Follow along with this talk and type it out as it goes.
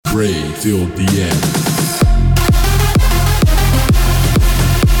Dre till the end.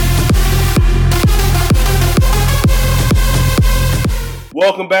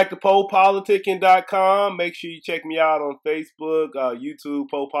 Welcome back to PolePoliticking.com. Make sure you check me out on Facebook, YouTube,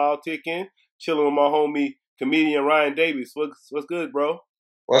 Pole Politicking. Chilling with my homie, comedian Ryan Davis. What's good, bro?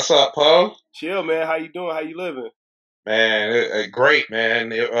 What's up, Poe? Chill, man. How you doing? How you living? Man, great,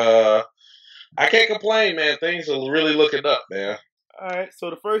 man. I can't complain, man. Things are really looking up, man. All right. So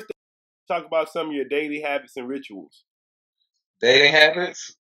the first thing, talk about some of your daily habits and rituals. Dating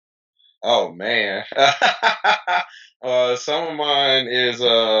habits? Oh, man. Some of mine is,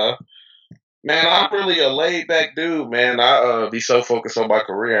 man, I'm really a laid back dude, man. I be so focused on my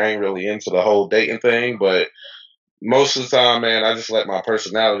career, I ain't really into the whole dating thing, but most of the time, man, I just let my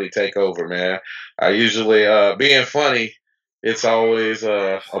personality take over, man. I usually, being funny, it's always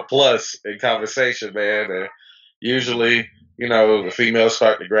a plus in conversation, man. And usually, the females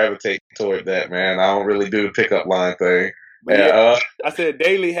start to gravitate toward that, man. I don't really do the pickup line thing. But yeah, I said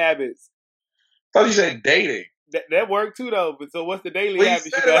daily habits. Thought you said dating. That worked too, though. But so what's the daily Well, habits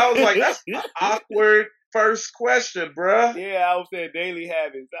you you got? I was like, that's an awkward first question, bruh. Yeah, I was saying daily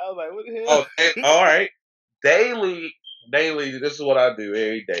habits. I was like, what the hell? Oh, all right. Daily, this is what I do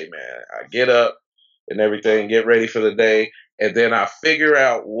every day, man. I get up and everything, get ready for the day, and then I figure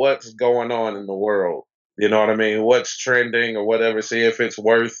out what's going on in the world. You know what I mean? What's trending or whatever. See if it's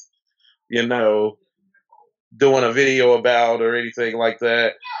worth, doing a video about or anything like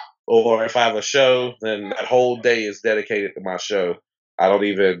that. Or if I have a show, then that whole day is dedicated to my show. I don't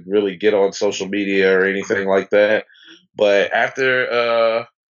even really get on social media or anything like that. But after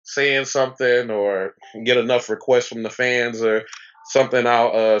seeing something or get enough requests from the fans or something,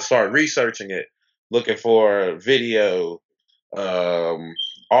 I'll start researching it, looking for video,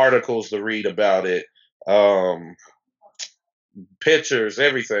 articles to read about it, pictures,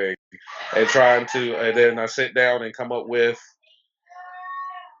 everything, and then I sit down and come up with,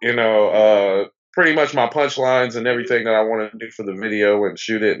 pretty much my punchlines and everything that I want to do for the video and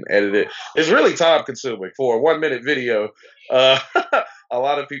shoot it and edit it. It's really time consuming for a 1 minute video. A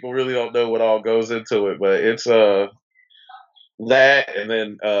lot of people really don't know what all goes into it, but it's that and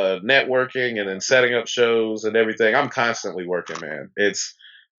then networking and then setting up shows and everything. I'm constantly working, man. It's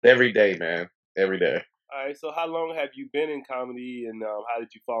every day, man. Every day. All right. So how long have you been in comedy, and how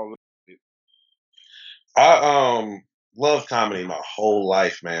did you fall in love with it? I love comedy my whole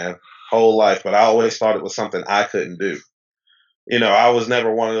life, man. Whole life, but I always thought it was something I couldn't do. I was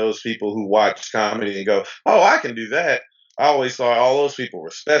never one of those people who watch comedy and go, "Oh, I can do that." I always thought all those people were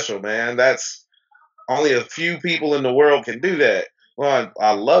special, man. That's only a few people in the world can do that. Well,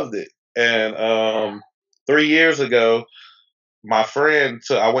 I loved it. And 3 years ago, I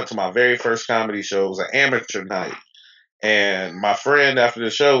went to my very first comedy show. It was an amateur night. And my friend after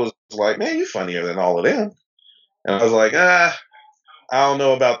the show was like, "Man, you're funnier than all of them." And I was like, I don't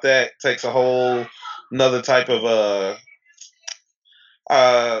know about that. Takes a whole another type of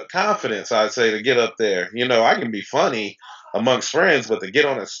confidence, I'd say, to get up there. I can be funny amongst friends, but to get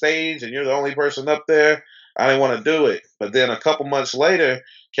on a stage and you're the only person up there, I didn't want to do it. But then a couple months later,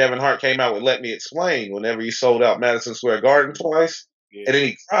 Kevin Hart came out with "Let Me Explain" whenever he sold out Madison Square Garden twice. Yeah. And then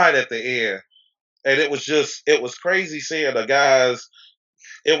he cried at the end. And it was crazy seeing the guys.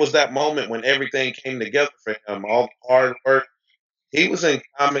 It was that moment when everything came together for him, all the hard work. He was in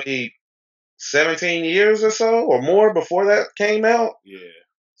comedy 17 years or so or more before that came out. Yeah.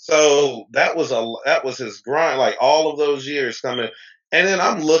 So that was his grind, like all of those years coming. And then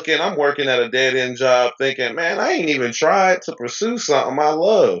I'm working at a dead end job thinking, man, I ain't even tried to pursue something I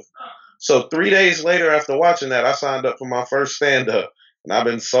love. So 3 days later after watching that, I signed up for my first stand up and I've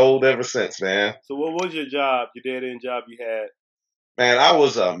been sold ever since, man. So what was your job, your dead end job you had? Man, I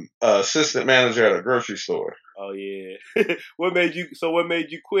was a assistant manager at a grocery store. Oh yeah. What made you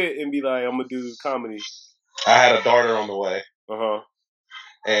quit and be like, I'm gonna do comedy? I had a daughter on the way. Uh-huh.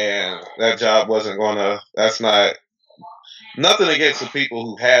 And that job that's not nothing against the people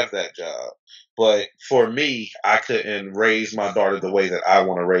who have that job. But for me, I couldn't raise my daughter the way that I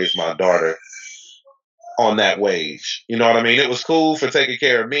want to raise my daughter on that wage. You know what I mean? It was cool for taking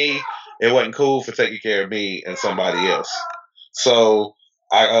care of me. It wasn't cool for taking care of me and somebody else. So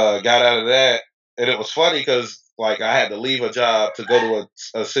I got out of that. And it was funny because I had to leave a job to go to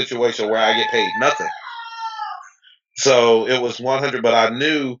a situation where I get paid nothing. So it was 100, but I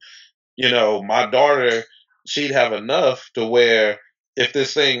knew, my daughter, she'd have enough to where if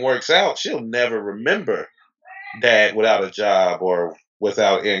this thing works out, she'll never remember dad without a job or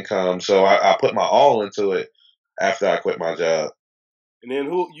without income. So I put my all into it after I quit my job. And then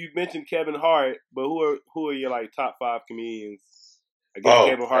you mentioned Kevin Hart, but who are your top 5 comedians? I guess Oh,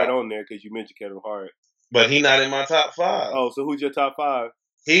 Kevin Hart on there because you mentioned Kevin Hart. but he not in my top 5. Oh, so who's your top 5?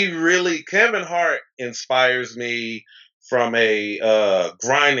 Kevin Hart inspires me from a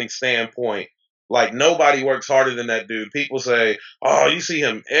grinding standpoint. Like, nobody works harder than that dude. People say, oh, you see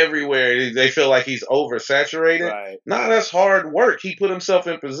him everywhere. They feel like he's oversaturated. Right. Nah, that's hard work. He put himself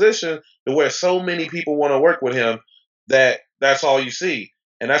in position to where so many people want to work with him that's all you see.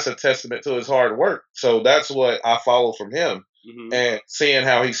 And that's a testament to his hard work. So that's what I follow from him. Mm-hmm. And seeing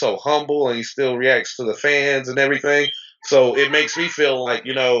how he's so humble and he still reacts to the fans and everything. So it makes me feel like,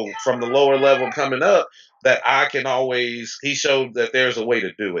 from the lower level coming up, that I can always, he showed that there's a way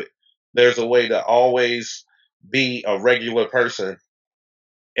to do it. There's a way to always be a regular person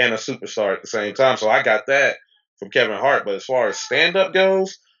and a superstar at the same time. So I got that from Kevin Hart. But as far as stand up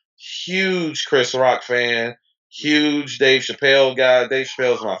goes, huge Chris Rock fan, huge Dave Chappelle guy. Dave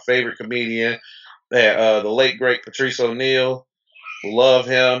Chappelle's my favorite comedian. The late, great Patrice O'Neal, love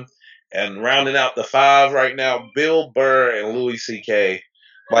him. And rounding out the 5 right now, Bill Burr and Louis C.K.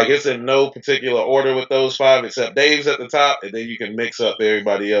 Like, it's in no particular order with those 5, except Dave's at the top, and then you can mix up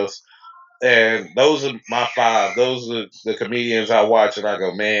everybody else. And those are my 5. Those are the comedians I watch, and I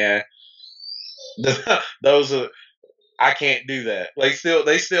go, man, those are. I can't do that. Like,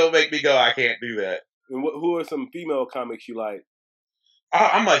 they still make me go, I can't do that. And who are some female comics you like?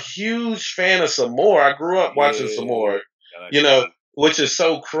 I'm a huge fan of Samore. I grew up watching Samore, which is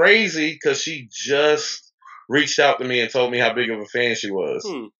so crazy because she just reached out to me and told me how big of a fan she was.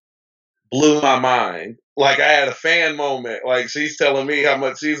 Blew my mind. Like, I had a fan moment. Like, she's telling me how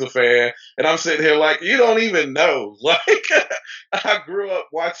much she's a fan, and I'm sitting here like, you don't even know. Like, I grew up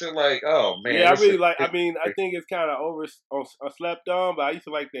watching, like, oh man. Yeah, I really like. I mean, I think it's kind of slept on, but I used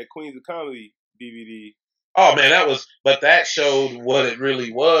to like that Queens of Comedy DVD. Oh man, that showed what it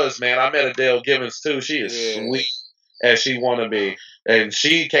really was, man. I met Adele Givens too. She is sweet as she want to be, and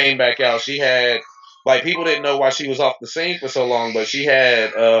she came back out. She had, like, people didn't know why she was off the scene for so long, but she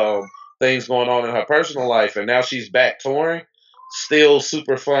had things going on in her personal life, and now she's back touring. Still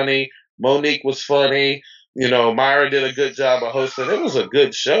super funny. Monique was funny. Myra did a good job of hosting. It was a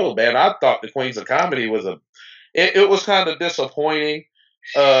good show, man. I thought the Queens of Comedy was it was kind of disappointing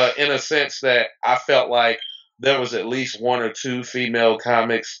in a sense that I felt like there was at least 1 or 2 female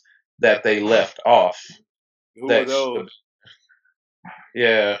comics that they left off. Who are those?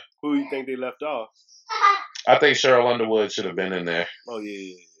 Yeah. Who do you think they left off? I think Cheryl Underwood should have been in there. Oh,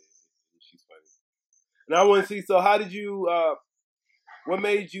 yeah. She's funny. And I want to see, so how did you, what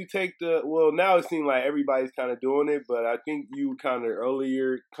made you take well, now it seems like everybody's kind of doing it, but I think you kind of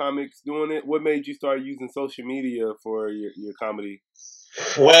earlier comics doing it. What made you start using social media for your comedy?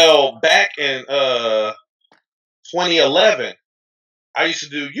 Well, back in 2011, I used to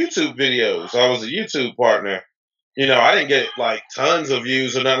do YouTube videos. I was a YouTube partner. I didn't get like tons of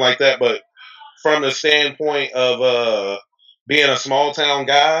views or nothing like that, but from the standpoint of being a small town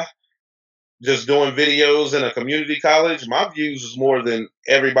guy, just doing videos in a community college, my views was more than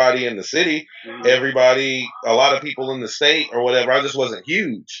everybody in the city, a lot of people in the state or whatever. I just wasn't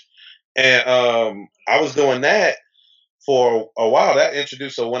huge. And I was doing that for a while. That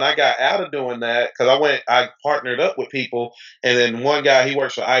introduced. So when I got out of doing that, because I partnered up with people, and then one guy, he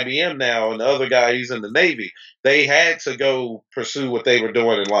works for IBM now, and the other guy, he's in the Navy. They had to go pursue what they were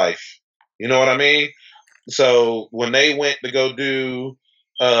doing in life. You know what I mean? So when they went to go do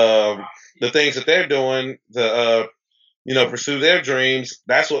the things that they're doing to pursue their dreams,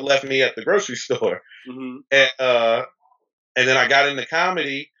 that's what left me at the grocery store. And then I got into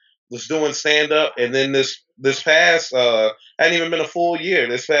comedy, was doing stand up, and then this past hadn't even been a full year.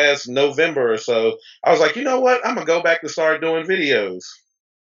 This past November or so, I was like, you know what? I'm gonna go back and start doing videos.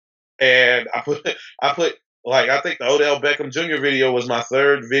 And I put like, I think the Odell Beckham Jr. video was my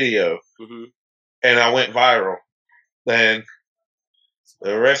 3rd video, and I went viral. And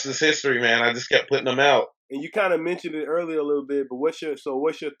the rest is history, man. I just kept putting them out. And you kind of mentioned it earlier a little bit, but what's your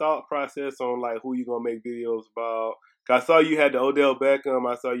thought process on like who you gonna make videos about? Cause I saw you had the Odell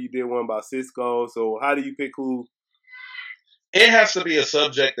Beckham. I saw you did one about Cisco. So how do you pick who? It has to be a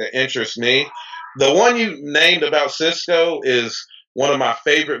subject that interests me. The one you named about Cisco is one of my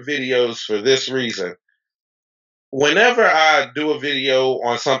favorite videos for this reason. Whenever I do a video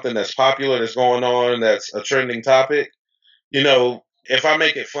on something that's popular, that's going on, that's a trending topic, if I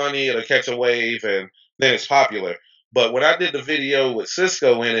make it funny, it'll catch a wave and then it's popular. But when I did the video with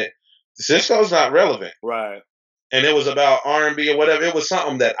Cisco in it, Cisco's not relevant. Right. And it was about R&B or whatever. It was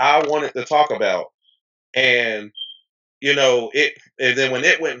something that I wanted to talk about. And, and then when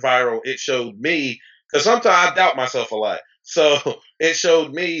it went viral, it showed me, because sometimes I doubt myself a lot. So it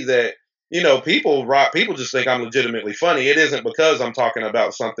showed me that, people just think I'm legitimately funny. It isn't because I'm talking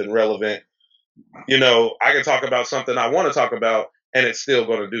about something relevant. I can talk about something I want to talk about, and it's still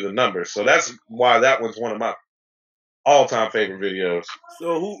going to do the numbers. So that's why that one's one of my all-time favorite videos.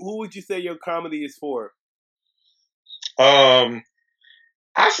 So who would you say your comedy is for?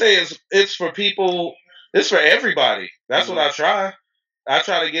 I say it's for people. It's for everybody. That's what I try. I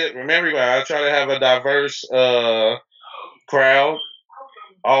try to get from everybody. I try to have a diverse crowd.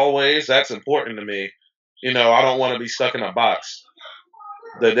 Always, that's important to me. I don't want to be stuck in a box.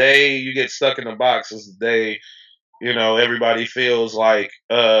 The day you get stuck in a box is the day everybody feels like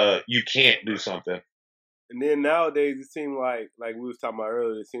you can't do something. And then nowadays it seems like we was talking about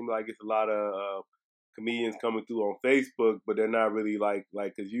earlier. It seems like it's a lot of comedians coming through on Facebook, but they're not really like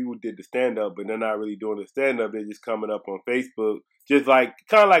because you did the stand up, but they're not really doing the stand up. They're just coming up on Facebook, just like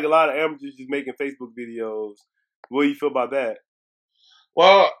kind of like a lot of amateurs just making Facebook videos. What do you feel about that?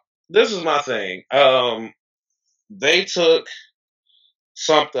 Well, this is my thing. They took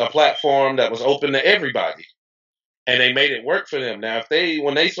a platform that was open to everybody, and they made it work for them. Now,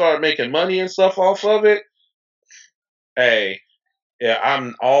 when they start making money and stuff off of it, hey, yeah,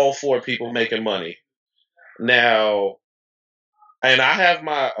 I'm all for people making money. Now, and I have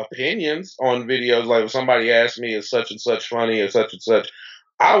my opinions on videos. Like if somebody asks me, is such and such funny or such and such,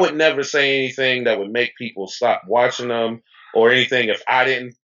 I would never say anything that would make people stop watching them or anything if I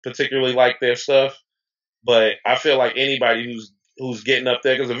didn't particularly like their stuff. But I feel like anybody who's getting up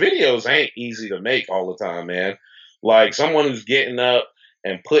there, because the videos ain't easy to make all the time, man. Like someone who's getting up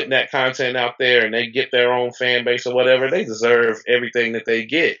and putting that content out there and they get their own fan base or whatever, they deserve everything that they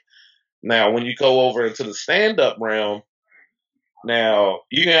get. Now, when you go over into the stand-up realm, now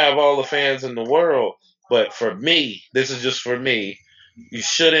you can have all the fans in the world, but for me, this is just for me, you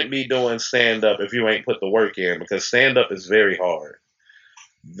shouldn't be doing stand-up if you ain't put the work in, because stand-up is very hard.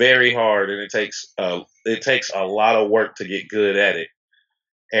 Very hard, and it takes a lot of work to get good at it,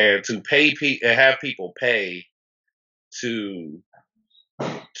 and to and have people pay to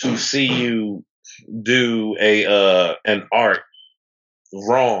see you do an art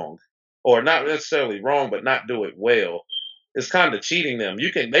wrong, or not necessarily wrong, but not do it well. It's kind of cheating them.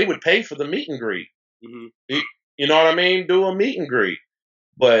 They would pay for the meet and greet. Mm-hmm. You know what I mean? Do a meet and greet,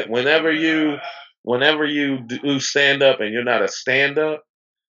 but whenever you do stand up and you're not a stand up,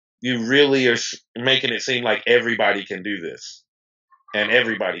 you really are making it seem like everybody can do this, and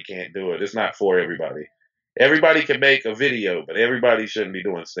everybody can't do it. It's not for everybody. Everybody can make a video, but everybody shouldn't be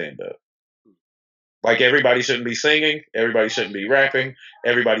doing stand-up. Like everybody shouldn't be singing, everybody shouldn't be rapping,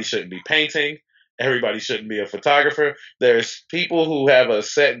 everybody shouldn't be painting, everybody shouldn't be a photographer. There's people who have a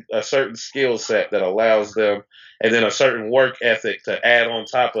certain skill set that allows them, and then a certain work ethic to add on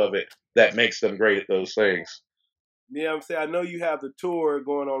top of it that makes them great at those things. Yeah, I'm saying I know you have the tour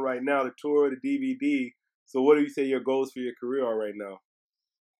going on right now, the tour, the DVD. So what do you say your goals for your career are right now?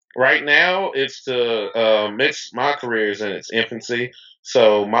 Right now, it's to my career is in its infancy.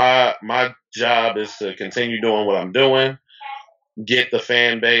 So my job is to continue doing what I'm doing, get the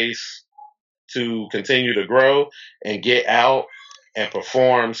fan base to continue to grow, and get out and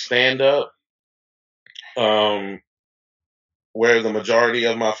perform stand up. Where the majority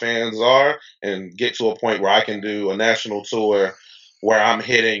of my fans are, and get to a point where I can do a national tour where I'm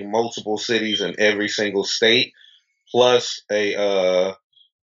hitting multiple cities in every single state, plus a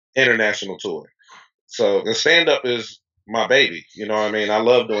international tour. So the stand up is my baby. You know what I mean? I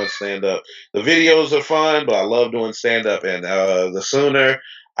love doing stand up. The videos are fun, but I love doing stand up. And the sooner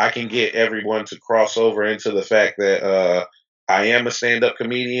I can get everyone to cross over into the fact that I am a stand up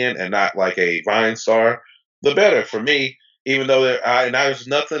comedian and not like a Vine star, the better for me. Even though there's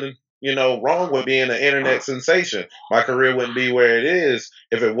nothing wrong with being an internet sensation. My career wouldn't be where it is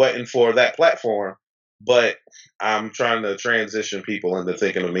if it wasn't for that platform. But I'm trying to transition people into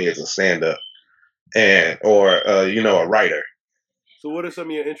thinking of me as a stand up or a writer. So what are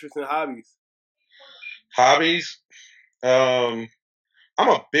some of your interesting hobbies? Hobbies? I'm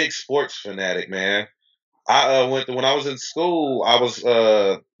a big sports fanatic, man. I when I was in school, I was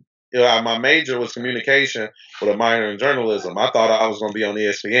my major was communication with a minor in journalism. I thought I was going to be on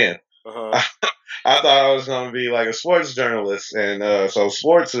ESPN. Uh-huh. I thought I was going to be like a sports journalist, and so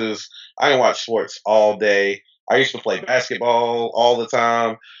I can watch sports all day. I used to play basketball all the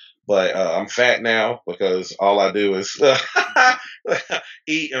time, but I'm fat now because all I do is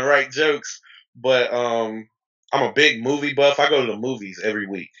eat and write jokes. But I'm a big movie buff. I go to the movies every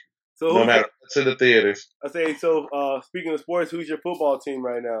week, no matter what's in the theaters. I say so. Speaking of sports, who's your football team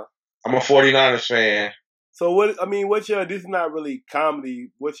right now? I'm a 49ers fan. So what's your? This is not really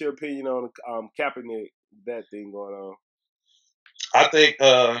comedy. What's your opinion on Kaepernick? That thing going on? I think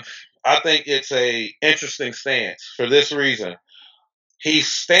I think it's a interesting stance for this reason. He's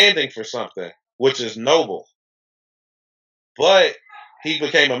standing for something, which is noble. But he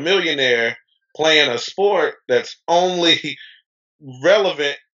became a millionaire playing a sport that's only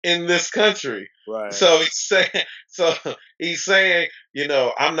relevant in this country. Right. So he's saying,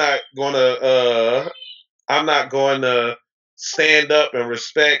 I'm not going to stand up and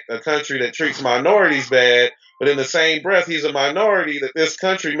respect a country that treats minorities bad, but in the same breath, he's a minority that this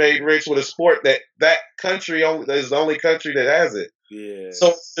country made rich with a sport that country is the only country that has it. Yeah.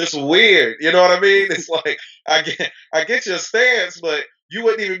 So it's weird. You know what I mean? It's like I get your stance, but you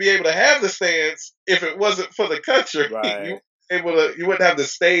wouldn't even be able to have the stance if it wasn't for the country. Right. You wouldn't have the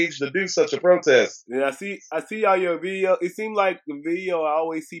stage to do such a protest. Yeah, I see all your video. It seems like the video I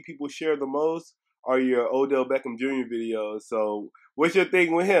always see people share the most are your Odell Beckham Jr. videos. So what's your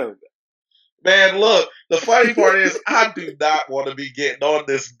thing with him? Man, look, the funny part is I do not want to be getting on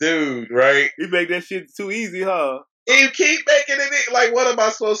this dude, right? You make that shit too easy, huh? You keep making it like, what am I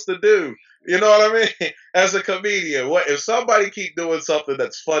supposed to do? You know what I mean? As a comedian, what if somebody keep doing something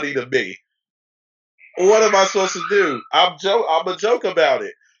that's funny to me? What am I supposed to do? I'm a joke about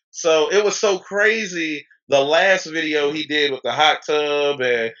it. So it was so crazy. The last video he did with the hot tub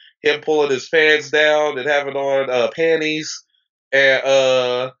and him pulling his pants down and having on panties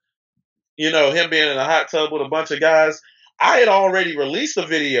and him being in a hot tub with a bunch of guys. I had already released a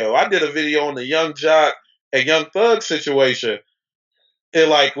video. I did a video on the Young Jock and Young Thug situation. And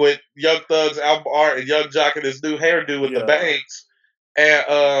like with Young Thug's album art and Young Jock and his new hairdo with the bangs.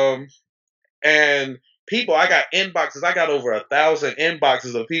 And people, I got inboxes. I got over 1,000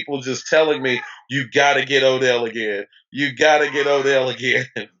 inboxes of people just telling me, you got to get Odell again. You got to get Odell again.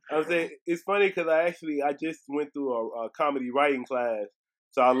 I was saying, it's funny because I just went through a comedy writing class.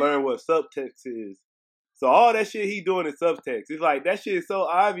 So I learned what subtext is. So all that shit he doing is subtext. It's like, that shit is so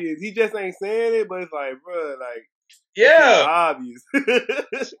obvious. He just ain't saying it, but it's like, bro, like, yeah, obvious.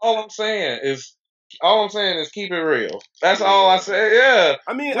 All I'm saying is keep it real. That's all I say. Yeah,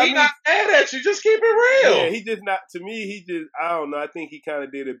 I mean, not mad at you. Just keep it real. Yeah, he just not. To me, he just. I don't know. I think he kind of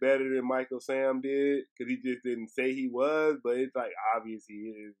did it better than Michael Sam did because he just didn't say he was, but it's like obvious he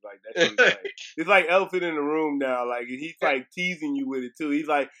is. Like that. Like, it's like elephant in the room now. Like he's like teasing you with it too. He's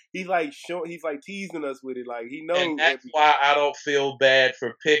like teasing us with it. Like he knows. And that's why I don't feel bad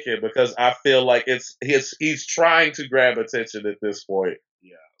for picking because I feel like he's trying to grab attention at this point.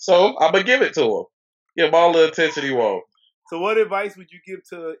 Yeah. So I'm gonna give it to him. Give him all the attention he wants. So what advice would you give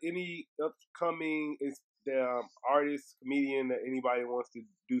to any upcoming artist, comedian, that anybody wants to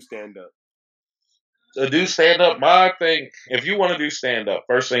do stand up? To do stand up, my thing, if you want to do stand up,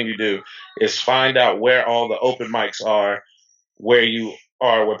 first thing you do is find out where all the open mics are, where you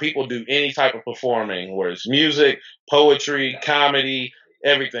are, where people do any type of performing, where it's music, poetry, comedy,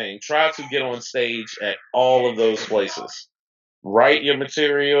 everything. Try to get on stage at all of those places. Write your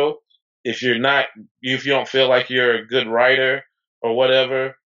material. If you don't feel like you're a good writer or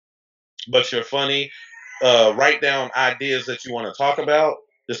whatever, but you're funny, write down ideas that you want to talk about,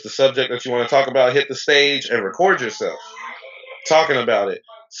 just the subject that you want to talk about, hit the stage and record yourself talking about it.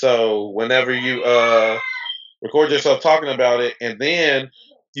 So whenever you record yourself talking about it, and then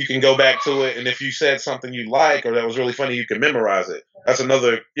you can go back to it, and if you said something you like or that was really funny, you can memorize it. That's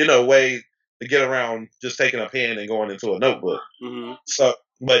another, way to get around just taking a pen and going into a notebook. Mm-hmm. So,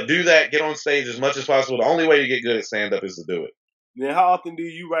 but do that. Get on stage as much as possible. The only way to get good at stand-up is to do it. Then how often do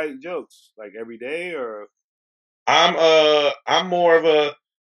you write jokes? Like every day, or? I'm more of a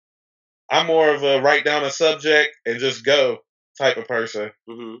write down a subject and just go type of person.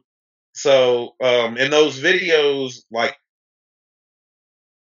 Mm-hmm. So, in those videos, like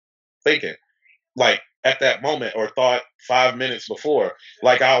thinking, like at that moment or thought 5 minutes before,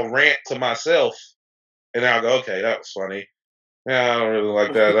 like I'll rant to myself and I'll go, okay, that was funny. Yeah, I don't really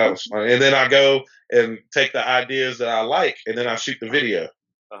like that. That was funny. And then I go and take the ideas that I like, and then I shoot the video.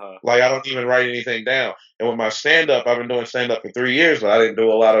 Uh-huh. Like I don't even write anything down. And with my stand-up, I've been doing stand-up for 3 years, but I didn't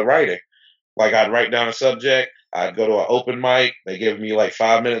do a lot of writing. Like I'd write down a subject. I'd go to an open mic. They give me like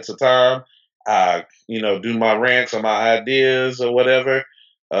 5 minutes of time. I, do my rants or my ideas or whatever.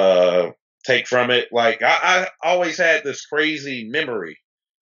 Take from it. Like I always had this crazy memory.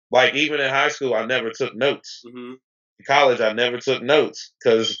 Like even in high school, I never took notes. Mm-hmm. In college, I never took notes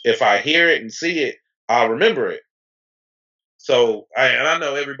because if I hear it and see it, I'll remember it. So, I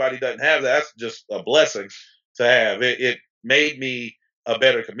know everybody doesn't have that. That's just a blessing to have. It made me a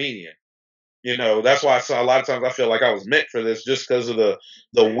better comedian. That's why a lot of times I feel like I was meant for this just because of the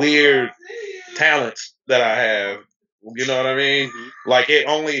weird talents that I have. You know what I mean? Mm-hmm. Like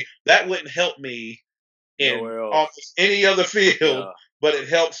that wouldn't help me in almost any other field but it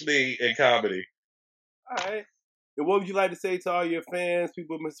helps me in comedy. All right. And what would you like to say to all your fans,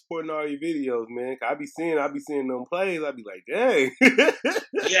 people who've been supporting all your videos, man? I be seeing them plays. I be like, dang.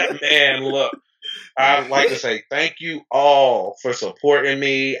 Yeah, man. Look, I'd like to say thank you all for supporting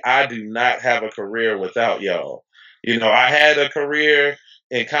me. I do not have a career without y'all. You know, I had a career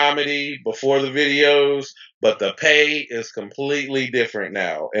in comedy before the videos, but the pay is completely different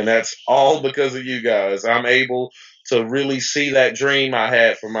now. And that's all because of you guys. I'm able to really see that dream I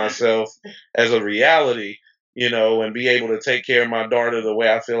had for myself as a reality, you know, and be able to take care of my daughter the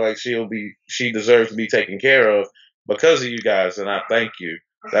way I feel like she deserves to be taken care of because of you guys. And I thank you.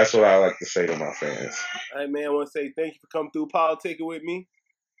 That's what I like to say to my fans. Hey, man, I want to say thank you for coming through politicking with me.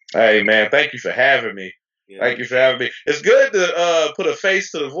 Hey, man, thank you for having me. Yeah. Thank you for having me. It's good to put a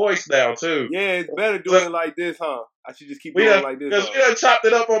face to the voice now, too. Yeah, it's better doing it like this, huh? I should just keep doing it like this. Because we done chopped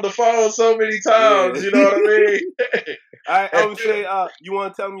it up on the phone so many times, you know what I mean? All right, I would say, you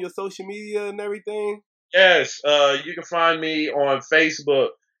want to tell me your social media and everything? Yes, you can find me on Facebook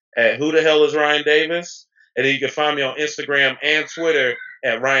at Who the Hell is Ryan Davis? And then you can find me on Instagram and Twitter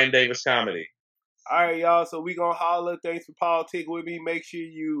at Ryan Davis Comedy. All right, y'all. So we gonna holler. Thanks for politicking with me. Make sure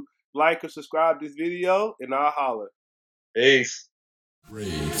you like or subscribe this video, and I'll holler. Peace.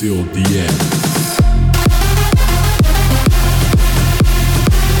 Ray till the end.